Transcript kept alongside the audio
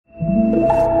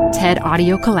TED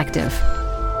Audio Collective.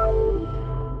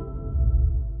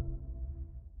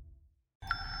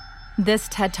 This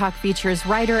TED Talk features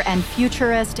writer and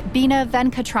futurist Bina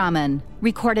Venkataraman,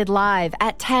 recorded live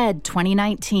at TED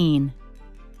 2019.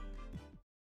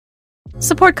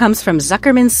 Support comes from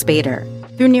Zuckerman Spader.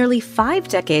 Through nearly 5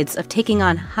 decades of taking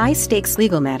on high-stakes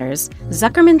legal matters,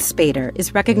 Zuckerman Spader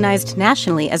is recognized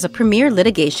nationally as a premier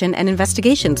litigation and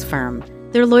investigations firm.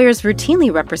 Their lawyers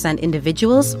routinely represent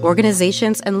individuals,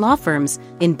 organizations, and law firms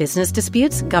in business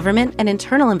disputes, government and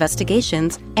internal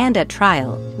investigations, and at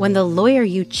trial, when the lawyer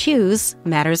you choose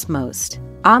matters most.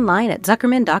 Online at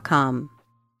Zuckerman.com.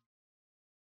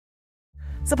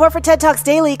 Support for TED Talks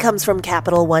Daily comes from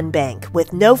Capital One Bank.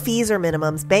 With no fees or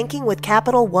minimums, banking with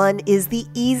Capital One is the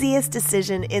easiest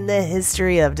decision in the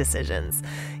history of decisions.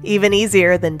 Even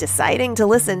easier than deciding to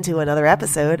listen to another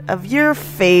episode of your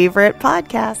favorite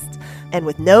podcast. And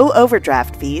with no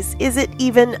overdraft fees, is it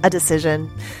even a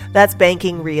decision? That's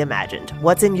banking reimagined.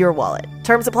 What's in your wallet?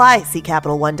 Terms apply. See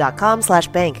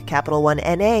CapitalOne.com/bank. Capital One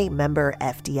N.A. member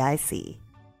FDIC.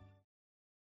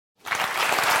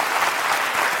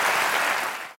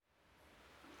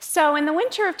 So in the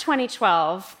winter of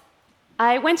 2012,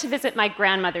 I went to visit my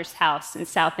grandmother's house in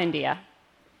South India,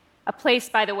 a place,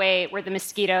 by the way, where the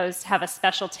mosquitoes have a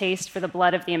special taste for the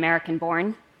blood of the American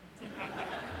born.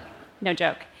 No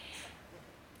joke.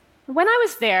 When I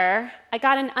was there, I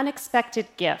got an unexpected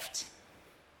gift.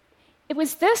 It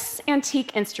was this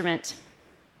antique instrument,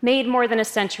 made more than a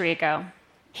century ago,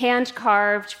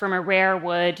 hand-carved from a rare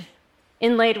wood,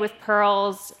 inlaid with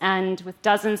pearls and with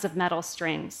dozens of metal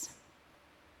strings.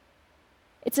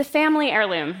 It's a family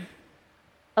heirloom,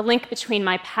 a link between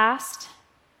my past,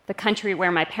 the country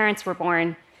where my parents were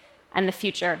born, and the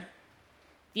future,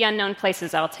 the unknown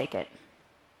places I'll take it.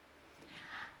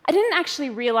 I didn't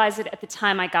actually realize it at the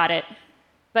time I got it,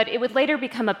 but it would later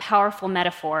become a powerful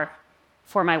metaphor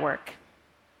for my work.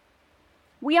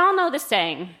 We all know the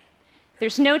saying,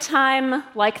 there's no time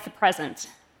like the present.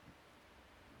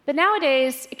 But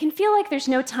nowadays, it can feel like there's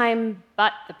no time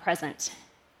but the present.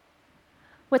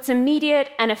 What's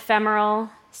immediate and ephemeral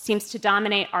seems to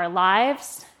dominate our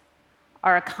lives,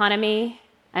 our economy,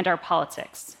 and our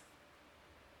politics.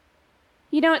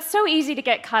 You know, it's so easy to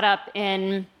get caught up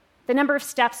in the number of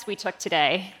steps we took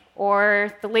today,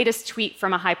 or the latest tweet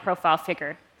from a high-profile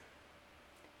figure.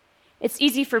 It's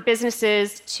easy for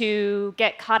businesses to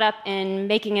get caught up in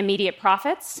making immediate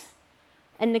profits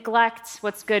and neglect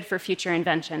what's good for future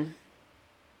invention.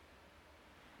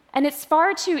 And it's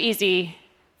far too easy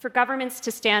for governments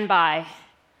to stand by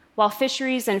while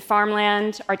fisheries and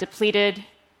farmland are depleted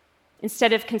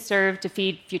instead of conserved to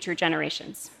feed future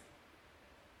generations.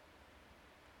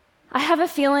 I have a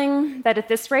feeling that at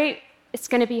this rate, it's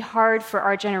going to be hard for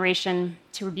our generation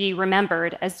to be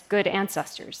remembered as good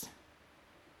ancestors.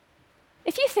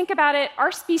 If you think about it,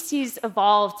 our species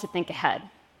evolved to think ahead,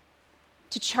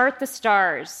 to chart the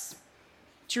stars,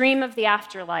 dream of the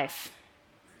afterlife,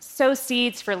 sow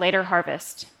seeds for later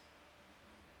harvest.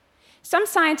 Some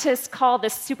scientists call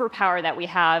this superpower that we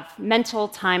have mental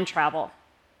time travel,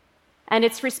 and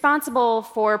it's responsible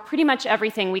for pretty much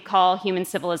everything we call human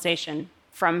civilization,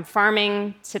 from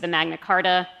farming to the Magna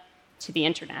Carta to the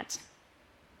internet,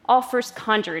 all first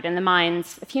conjured in the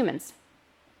minds of humans.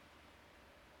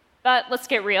 But let's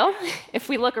get real. If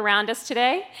we look around us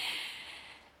today,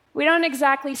 we don't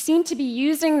exactly seem to be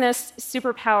using this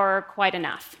superpower quite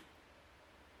enough.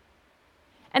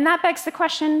 And that begs the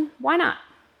question, why not?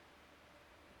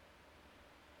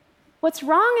 What's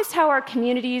wrong is how our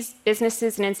communities,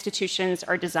 businesses, and institutions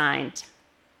are designed.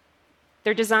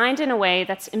 They're designed in a way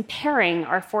that's impairing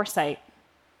our foresight.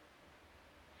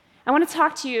 I want to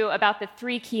talk to you about the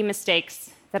 3 key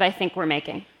mistakes that I think we're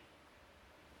making.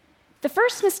 The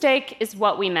first mistake is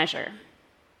what we measure.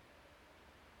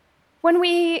 When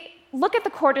we look at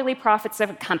the quarterly profits of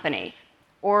a company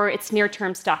or its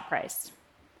near-term stock price,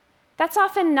 that's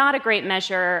often not a great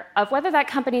measure of whether that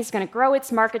company is going to grow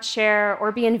its market share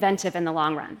or be inventive in the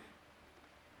long run.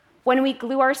 When we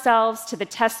glue ourselves to the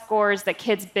test scores that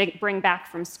kids bring back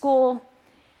from school,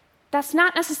 that's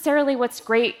not necessarily what's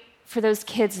great for those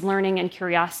kids' learning and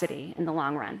curiosity in the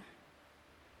long run.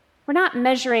 We're not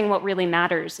measuring what really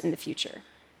matters in the future.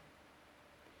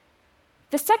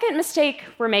 The second mistake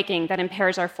we're making that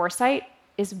impairs our foresight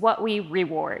is what we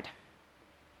reward.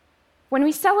 When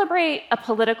we celebrate a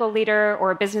political leader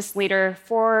or a business leader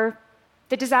for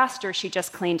the disaster she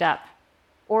just cleaned up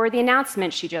or the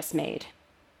announcement she just made,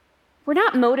 we're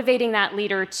not motivating that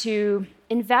leader to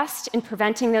invest in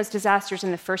preventing those disasters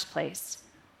in the first place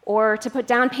or to put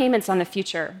down payments on the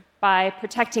future by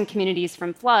protecting communities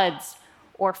from floods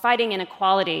or fighting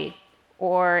inequality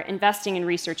or investing in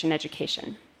research and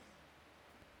education.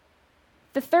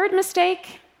 The third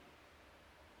mistake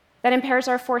that impairs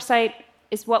our foresight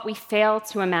is what we fail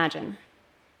to imagine.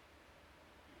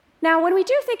 Now, when we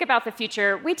do think about the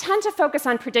future, we tend to focus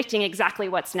on predicting exactly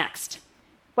what's next,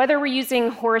 whether we're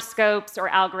using horoscopes or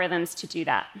algorithms to do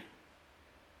that.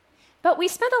 But we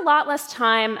spend a lot less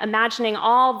time imagining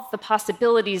all the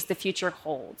possibilities the future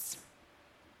holds.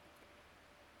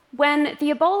 When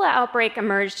the Ebola outbreak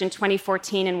emerged in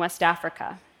 2014 in West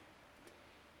Africa,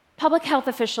 public health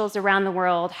officials around the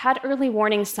world had early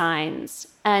warning signs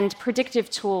and predictive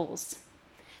tools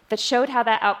that showed how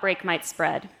that outbreak might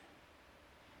spread.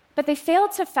 But they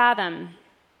failed to fathom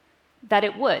that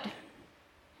it would,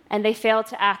 and they failed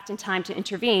to act in time to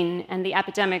intervene, and the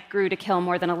epidemic grew to kill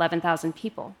more than 11,000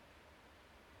 people.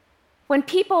 When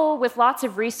people with lots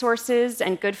of resources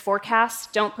and good forecasts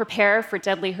don't prepare for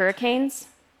deadly hurricanes,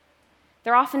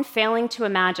 they're often failing to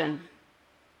imagine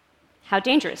how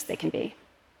dangerous they can be.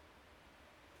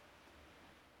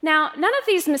 Now, none of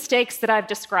these mistakes that I've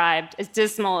described, as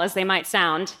dismal as they might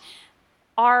sound,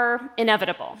 are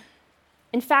inevitable.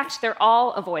 In fact, they're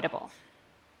all avoidable.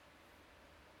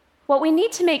 What we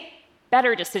need to make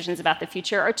better decisions about the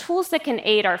future are tools that can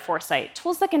aid our foresight,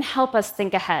 tools that can help us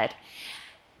think ahead.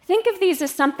 Think of these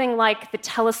as something like the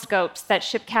telescopes that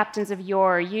ship captains of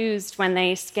yore used when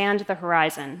they scanned the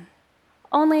horizon.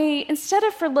 Only instead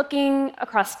of for looking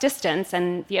across distance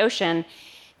and the ocean,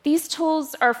 these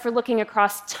tools are for looking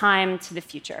across time to the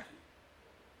future.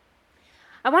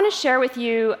 I want to share with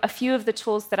you a few of the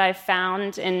tools that I've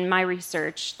found in my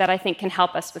research that I think can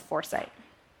help us with foresight.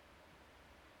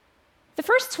 The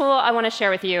first tool I want to share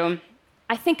with you,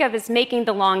 I think of as making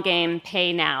the long game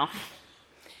pay now.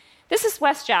 This is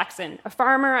Wes Jackson, a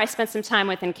farmer I spent some time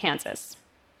with in Kansas.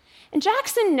 And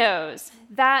Jackson knows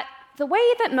that the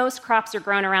way that most crops are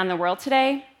grown around the world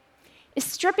today is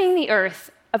stripping the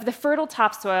earth of the fertile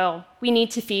topsoil we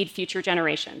need to feed future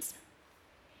generations.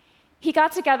 He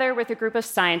got together with a group of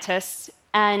scientists,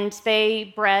 and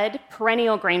they bred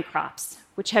perennial grain crops,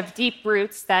 which have deep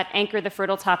roots that anchor the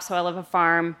fertile topsoil of a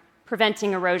farm,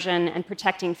 preventing erosion and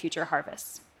protecting future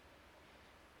harvests.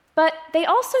 But they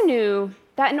also knew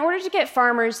that in order to get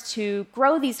farmers to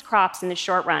grow these crops in the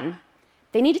short run,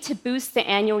 they needed to boost the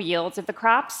annual yields of the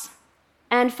crops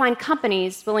and find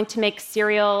companies willing to make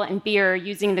cereal and beer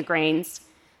using the grains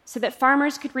so that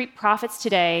farmers could reap profits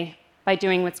today by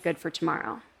doing what's good for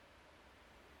tomorrow.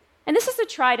 And this is a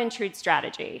tried and true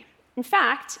strategy. In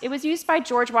fact, it was used by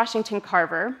George Washington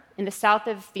Carver in the south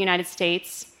of the United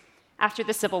States after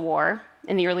the Civil War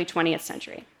in the early 20th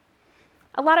century.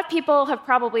 A lot of people have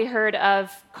probably heard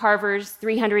of Carver's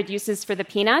 300 uses for the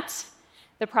peanut,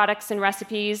 the products and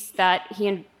recipes that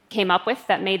he came up with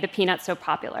that made the peanut so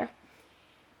popular.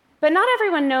 But not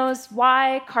everyone knows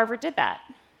why Carver did that.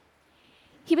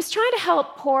 He was trying to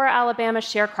help poor Alabama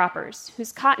sharecroppers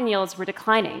whose cotton yields were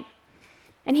declining.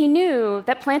 And he knew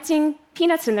that planting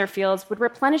peanuts in their fields would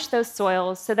replenish those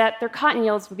soils so that their cotton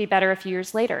yields would be better a few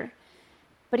years later.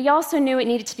 But he also knew it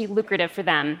needed to be lucrative for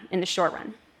them in the short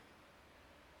run.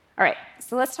 All right,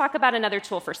 so let's talk about another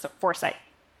tool for foresight.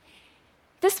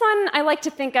 This one I like to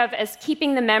think of as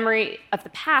keeping the memory of the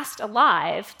past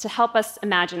alive to help us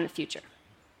imagine the future.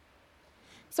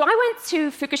 So I went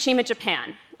to Fukushima,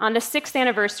 Japan, on the 6th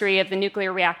anniversary of the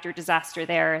nuclear reactor disaster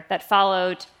there that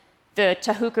followed the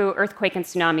Tohoku earthquake and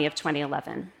tsunami of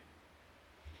 2011.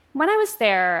 When I was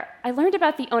there, I learned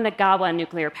about the Onagawa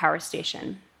nuclear power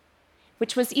station,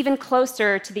 which was even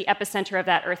closer to the epicenter of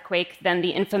that earthquake than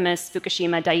the infamous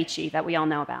Fukushima Daiichi that we all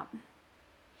know about.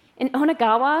 In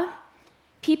Onagawa,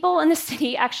 people in the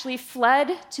city actually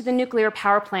fled to the nuclear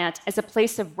power plant as a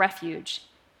place of refuge.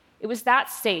 It was that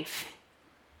safe.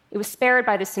 It was spared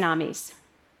by the tsunamis.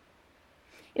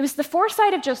 It was the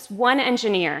foresight of just one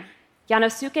engineer,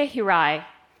 Yanosuke Hirai,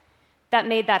 that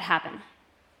made that happen.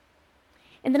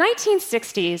 In the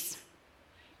 1960s,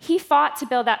 he fought to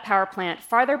build that power plant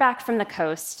farther back from the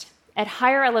coast, at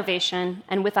higher elevation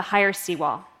and with a higher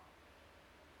seawall.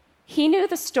 He knew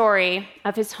the story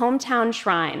of his hometown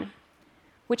shrine,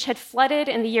 which had flooded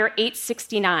in the year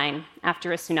 869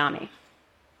 after a tsunami.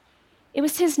 It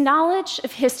was his knowledge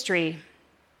of history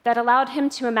that allowed him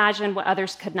to imagine what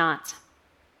others could not.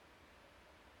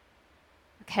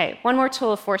 Okay, one more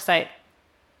tool of foresight.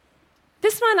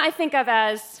 This one I think of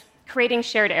as creating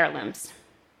shared heirlooms.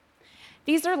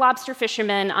 These are lobster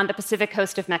fishermen on the Pacific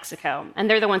coast of Mexico, and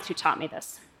they're the ones who taught me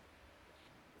this.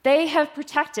 They have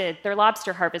protected their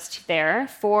lobster harvest there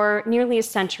for nearly a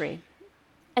century.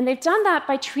 And they've done that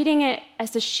by treating it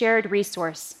as a shared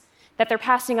resource that they're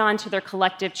passing on to their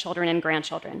collective children and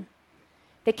grandchildren.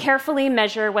 They carefully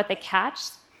measure what they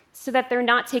catch so that they're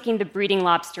not taking the breeding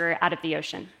lobster out of the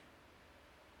ocean.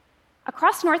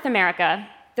 Across North America,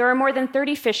 there are more than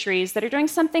 30 fisheries that are doing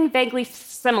something vaguely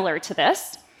similar to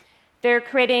this. They're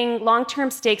creating long-term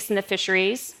stakes in the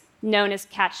fisheries, known as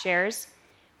catch shares,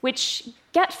 which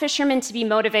get fishermen to be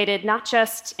motivated not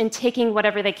just in taking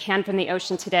whatever they can from the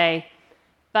ocean today,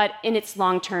 but in its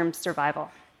long-term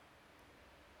survival.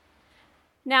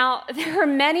 Now, there are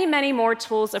many, many more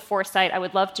tools of foresight I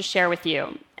would love to share with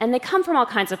you, and they come from all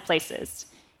kinds of places.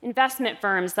 Investment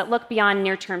firms that look beyond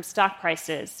near-term stock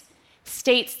prices,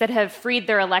 states that have freed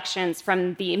their elections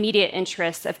from the immediate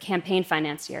interests of campaign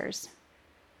financiers.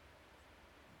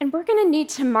 And we're going to need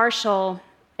to marshal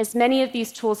as many of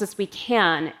these tools as we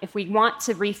can if we want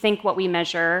to rethink what we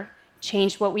measure,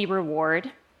 change what we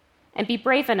reward, and be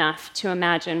brave enough to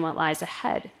imagine what lies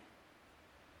ahead.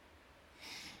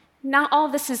 Not all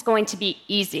this is going to be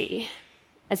easy,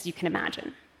 as you can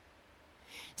imagine.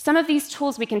 Some of these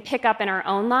tools we can pick up in our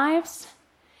own lives.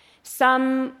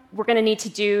 Some we're going to need to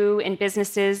do in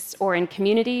businesses or in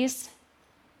communities,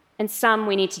 and some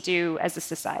we need to do as a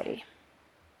society.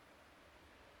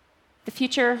 The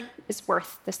future is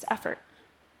worth this effort.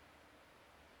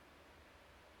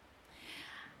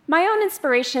 My own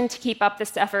inspiration to keep up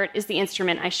this effort is the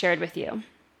instrument I shared with you.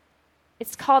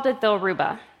 It's called a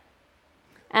Dilruba,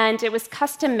 and it was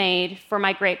custom made for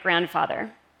my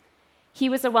great-grandfather. He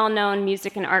was a well-known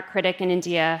music and art critic in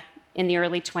India in the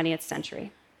early 20th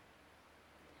century.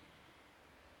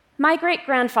 My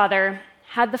great-grandfather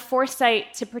had the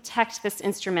foresight to protect this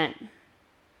instrument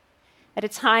at a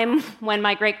time when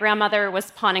my great-grandmother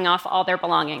was pawning off all their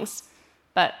belongings,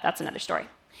 but that's another story.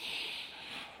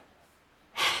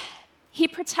 He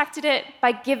protected it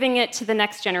by giving it to the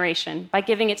next generation, by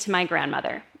giving it to my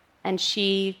grandmother, and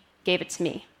she gave it to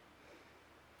me.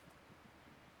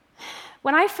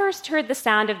 When I first heard the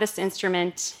sound of this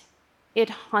instrument, it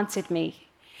haunted me.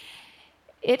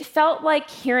 It felt like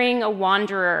hearing a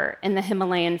wanderer in the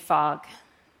Himalayan fog.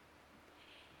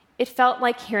 It felt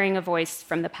like hearing a voice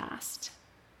from the past.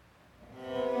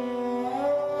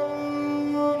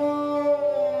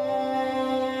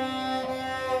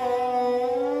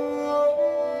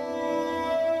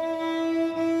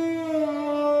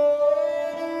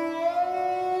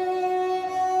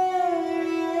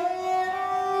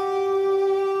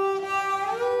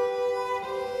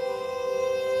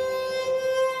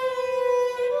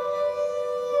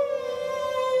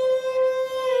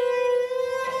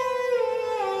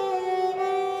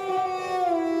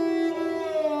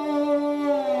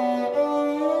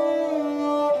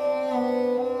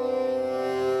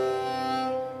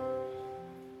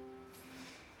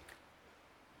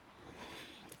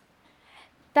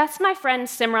 That's my friend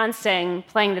Simran Singh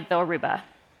playing the Dilruba.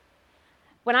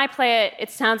 When I play it,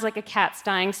 it sounds like a cat's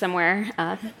dying somewhere,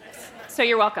 so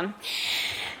you're welcome.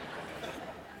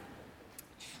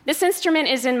 This instrument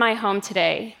is in my home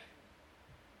today,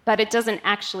 but it doesn't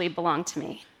actually belong to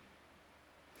me.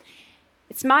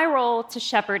 It's my role to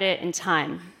shepherd it in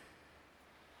time,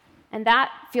 and that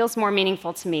feels more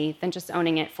meaningful to me than just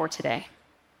owning it for today.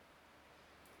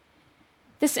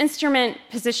 This instrument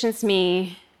positions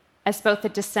me as both a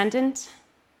descendant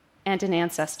and an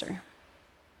ancestor.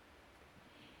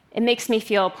 It makes me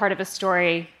feel part of a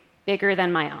story bigger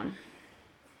than my own.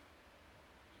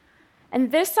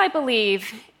 And this, I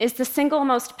believe, is the single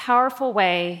most powerful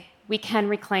way we can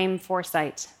reclaim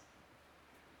foresight.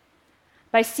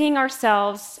 By seeing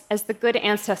ourselves as the good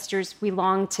ancestors we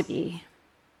long to be.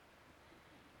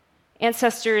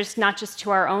 Ancestors not just to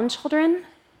our own children,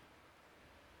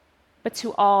 but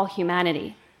to all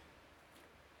humanity.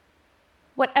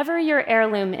 Whatever your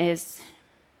heirloom is,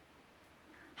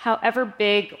 however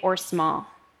big or small,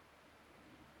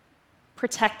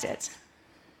 protect it.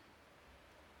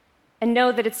 And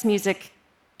know that its music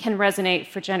can resonate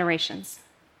for generations.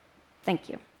 Thank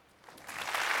you.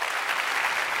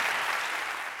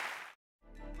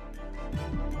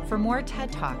 For more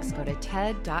TED Talks, go to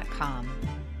TED.com.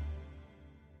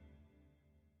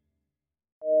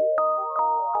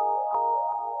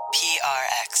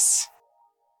 PRX.